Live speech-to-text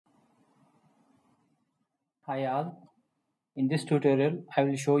Hi all. In this tutorial, I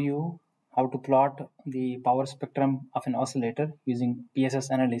will show you how to plot the power spectrum of an oscillator using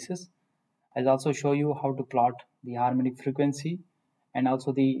PSS analysis. I'll also show you how to plot the harmonic frequency and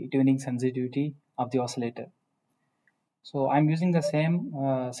also the tuning sensitivity of the oscillator. So I'm using the same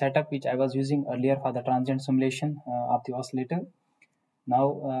setup which I was using earlier for the transient simulation of the oscillator.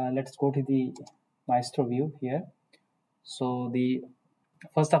 Now let's go to the maestro view here. So the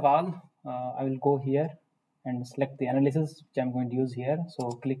first of all, I will go here and select the analysis which I'm going to use here. So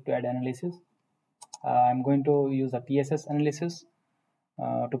click to add analysis. I'm going to use a PSS analysis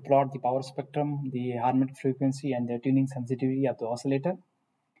to plot the power spectrum, the harmonic frequency, and the tuning sensitivity of the oscillator.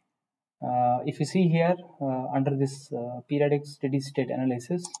 If you see here under this periodic steady state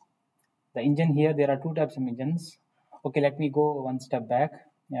analysis, the engine here, there are two types of engines. Okay, let me go one step back.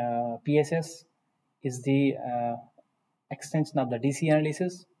 PSS is the extension of the DC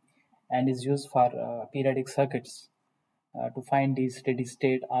analysis and is used for periodic circuits to find the steady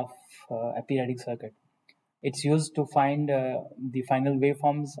state of a periodic circuit. It's used to find the final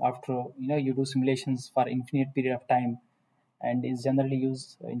waveforms after you do simulations for infinite period of time, and is generally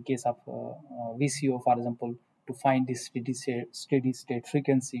used in case of VCO, for example, to find the steady state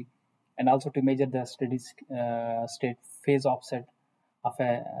frequency and also to measure the steady state phase offset of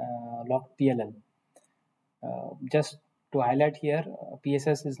a locked PLL. Just to highlight here,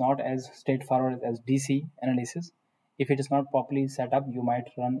 PSS is not as straightforward as DC analysis. If it is not properly set up, you might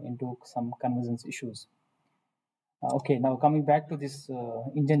run into some convergence issues. Okay, now coming back to this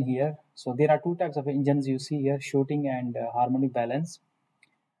engine here. So there are two types of engines you see here, shooting and harmonic balance.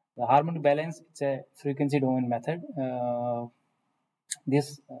 The harmonic balance, it's a frequency domain method.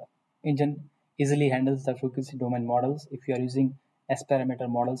 This engine easily handles the frequency domain models. If you are using S parameter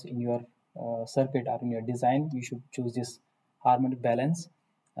models in your circuit or in your design, you should choose this harmonic balance.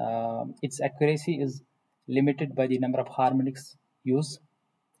 Its accuracy is limited by the number of harmonics used.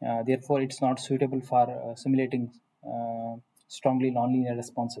 Therefore, it's not suitable for simulating strongly nonlinear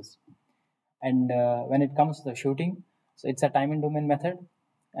responses. And when it comes to the shooting, so it's a time and domain method,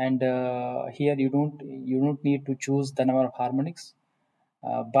 and here you don't need to choose the number of harmonics,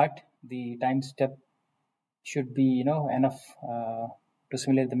 but the time step should be enough to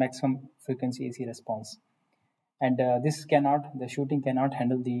simulate the maximum frequency AC response. And the shooting cannot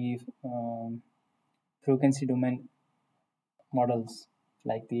handle the frequency domain models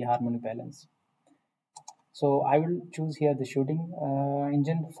like the harmonic balance. So I will choose here the shooting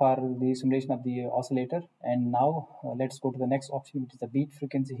engine for the simulation of the oscillator. And now let's go to the next option, which is the beat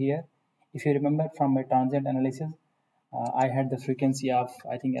frequency here. If you remember from my transient analysis, I had the frequency of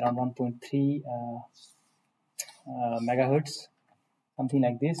I think around 1.3 megahertz, something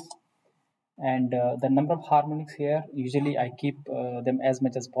like this. And the number of harmonics here, usually I keep them as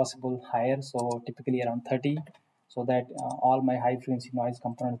much as possible higher, so typically around 30, so that all my high frequency noise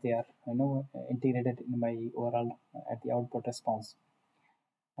components, they are integrated in my overall at the output response.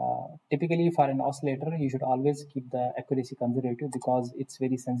 Typically for an oscillator, you should always keep the accuracy conservative because it's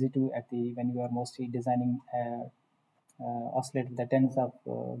very sensitive at the when you are mostly designing oscillator the tens of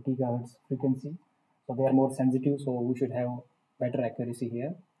gigahertz frequency, so they are more sensitive, so we should have better accuracy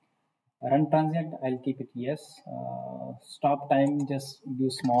here. Run transient, I'll keep it yes. Stop time, just do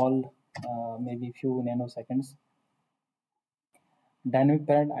small, maybe few nanoseconds. Dynamic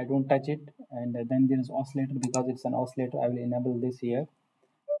parent, I don't touch it. And then there is oscillator, because it's an oscillator, I will enable this here.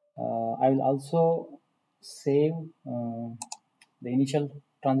 I will also save the initial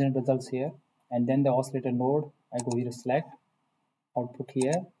transient results here, and then the oscillator node, I go here select output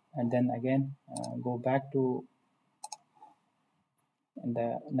here, and then again go back to, and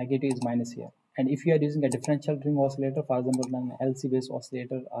the negative is minus here. And if you are using a differential ring oscillator, for example an LC based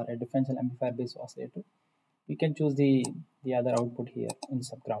oscillator or a differential amplifier based oscillator, you can choose the other output here in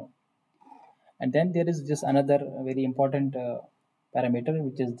subground. And then there is just another very important parameter,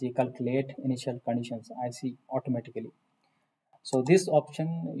 which is the calculate initial conditions IC automatically. So this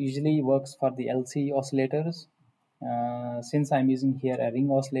option usually works for the LC oscillators. Since I'm using here a ring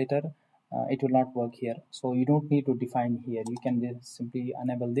oscillator, it will not work here. So you don't need to define here. You can just simply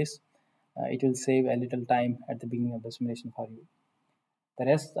enable this. It will save a little time at the beginning of the simulation for you. The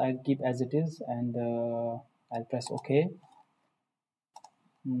rest I'll keep as it is, and I'll press OK.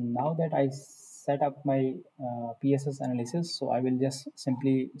 Now that I set up my PSS analysis, so I will just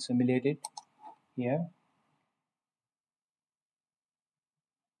simply simulate it here.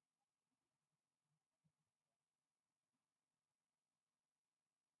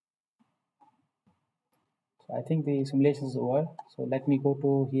 So I think the simulation is over. So let me go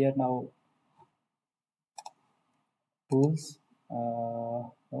to here now, tools.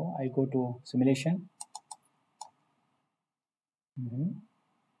 No, I go to simulation,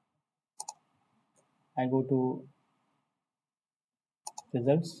 I go to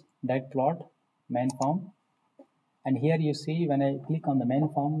results, direct plot, main form, and here you see when I click on the main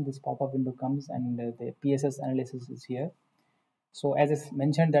form, this pop-up window comes and the PSS analysis is here. So as I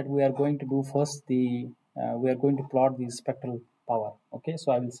mentioned that we are going to do first we are going to plot the spectral power. Okay,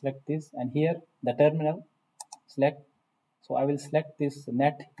 so I will select this, and here the terminal select. So I will select this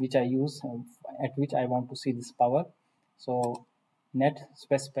net which I use at which I want to see this power. So net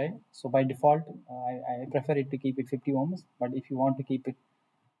specify. So by default I prefer it to keep it 50 ohms, but if you want to keep it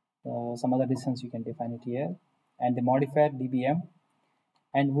some other distance, you can define it here. And the modifier dBm,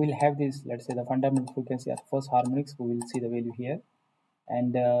 and we'll have this, let's say the fundamental frequency at first harmonics, we will see the value here.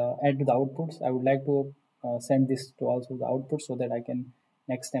 And add to the outputs, I would like to send this to also the output so that I can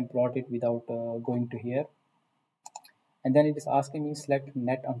next time plot it without going to here. And then it is asking me select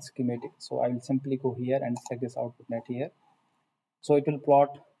net on schematic, so I will simply go here and select this output net here. So it will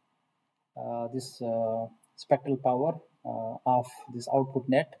plot this spectral power of this output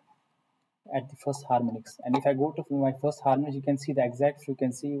net at the first harmonics. And if I go to my first harmonics, you can see the exact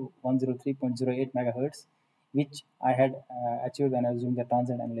frequency 103.08 megahertz, which I had achieved when I was doing the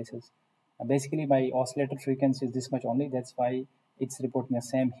transient analysis. Basically, my oscillator frequency is this much only. That's why it's reporting the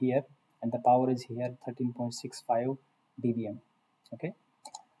same here, and the power is here 13.65 dBm. Okay.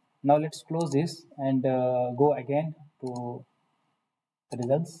 Now let's close this and go again to the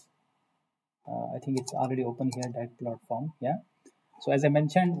results. I think it's already open here, that plot form. Yeah. So as I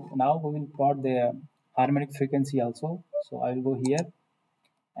mentioned, now we will plot the harmonic frequency also. So I will go here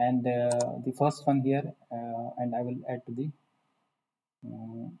and the first one here, and I will add to the.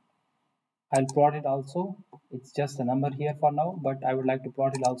 I'll plot it also. It's just a number here for now, but I would like to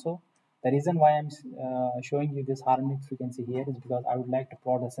plot it also. The reason why I'm showing you this harmonic frequency here is because I would like to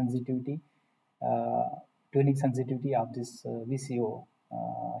plot the sensitivity, uh, tuning sensitivity of this VCO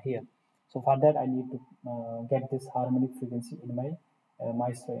here. So for that, I need to get this harmonic frequency in my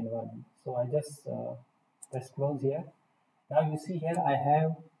maestro environment. So I just press close here. Now you see here I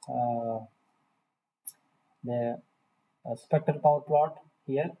have the spectral power plot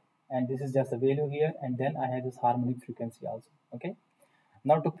here, and this is just the value here, and then I have this harmonic frequency also. Okay,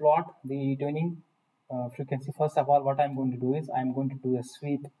 now to plot the tuning frequency, first of all what I'm going to do is I'm going to do a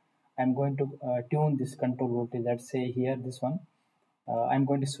sweep. I'm going to tune this control voltage, let's say here this one. I'm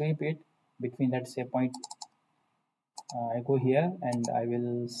going to sweep it between, let's say, point. I go here and I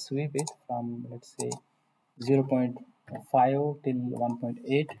will sweep it from, let's say, 0.5 till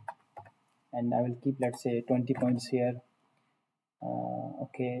 1.8, and I will keep, let's say, 20 points here.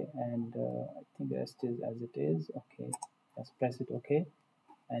 Okay, and I think the rest is as it is. Okay, just press it OK,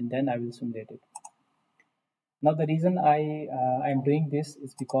 and then I will simulate it. Now the reason I am doing this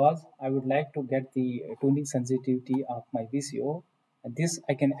is because I would like to get the tuning sensitivity of my VCO, and this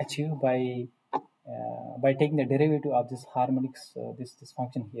I can achieve by taking the derivative of this harmonics, this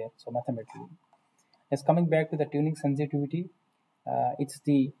function here. So mathematically, as coming back to the tuning sensitivity, it's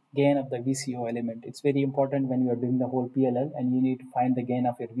the gain of the VCO element. It's very important when you are doing the whole PLL and you need to find the gain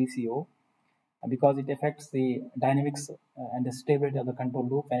of your VCO, because it affects the dynamics and the stability of the control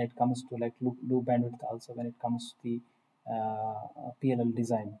loop when it comes to like loop bandwidth, also when it comes to the PLL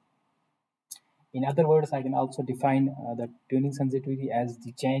design. In other words, I can also define the tuning sensitivity as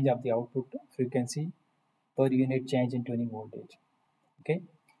the change of the output frequency per unit change in tuning voltage. Okay,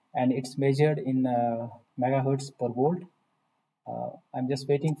 and it's measured in megahertz per volt. I'm just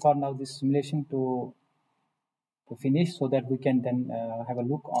waiting for now this simulation to finish so that we can then have a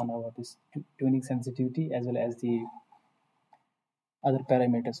look on our this tuning sensitivity as well as the other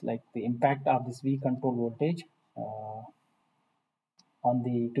parameters like the impact of this V control voltage on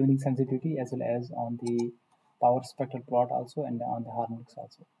the tuning sensitivity as well as on the power spectral plot also, and on the harmonics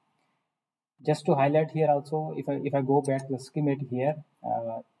also. Just to highlight here also, if I go back to the schematic here,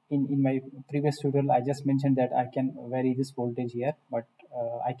 in my previous tutorial I just mentioned that I can vary this voltage here, but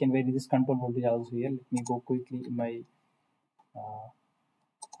I can vary this control voltage also here. Let me go quickly in my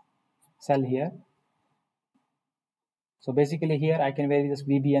cell here. So basically here I can vary this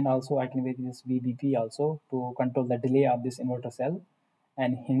VBN also, I can vary this VBP also to control the delay of this inverter cell,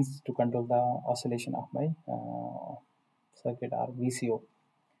 and hence to control the oscillation of my circuit or VCO.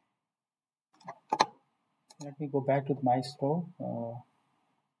 Let me go back to the maestro.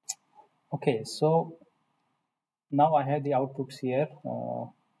 Okay, so now I have the outputs here.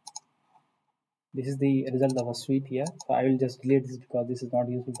 This is the result of a sweep here. So I will just delete this because this is not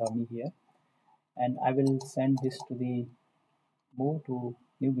useful for me here, and I will send this to the move to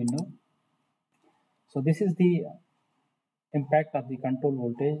new window. So this is the impact of the control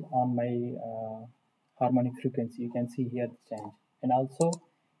voltage on my harmonic frequency. You can see here the change, and also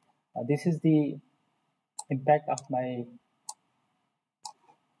this is the impact of my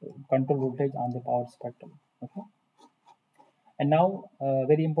control voltage on the power spectrum. Okay, and now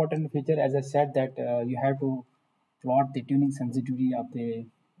very important feature, as I said, that you have to plot the tuning sensitivity of the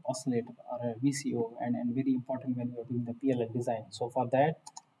oscillator or a VCO, and very important when you are doing the PLL design. So for that,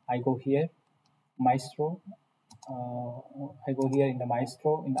 I go here, Maestro. I go here in the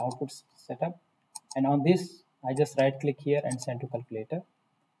Maestro in the output setup, and on this I just right click here and send to calculator,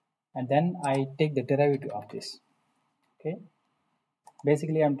 and then I take the derivative of this. Okay,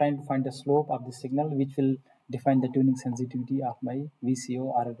 basically I'm trying to find the slope of the signal which will define the tuning sensitivity of my VCO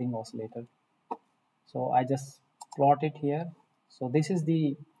or a ring oscillator. So I just plot it here. So this is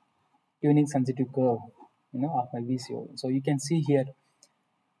the tuning sensitive curve, of my VCO. So you can see here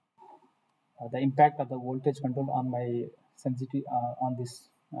the impact of the voltage control on my sensitivity on this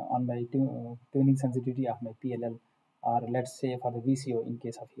on my tuning sensitivity of my PLL, or let's say for the VCO in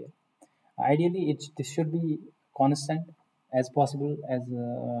case of here. Ideally, this should be constant as possible as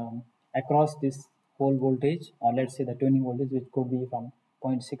across this whole voltage, or let's say the tuning voltage, which could be from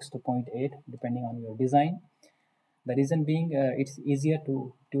 0.6 to 0.8 depending on your design. The reason being, it's easier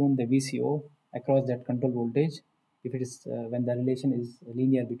to tune the VCO across that control voltage if it is when the relation is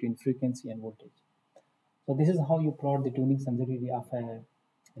linear between frequency and voltage. So this is how you plot the tuning sensitivity of a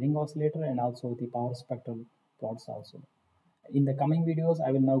ring oscillator, and also the power spectral plots also. In the coming videos,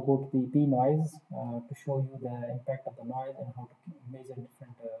 I will now go to the P noise to show you the impact of the noise and how to measure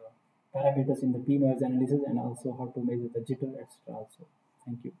different parameters in the P noise analysis, and also how to measure the jitter, etc. also.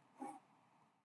 Thank you.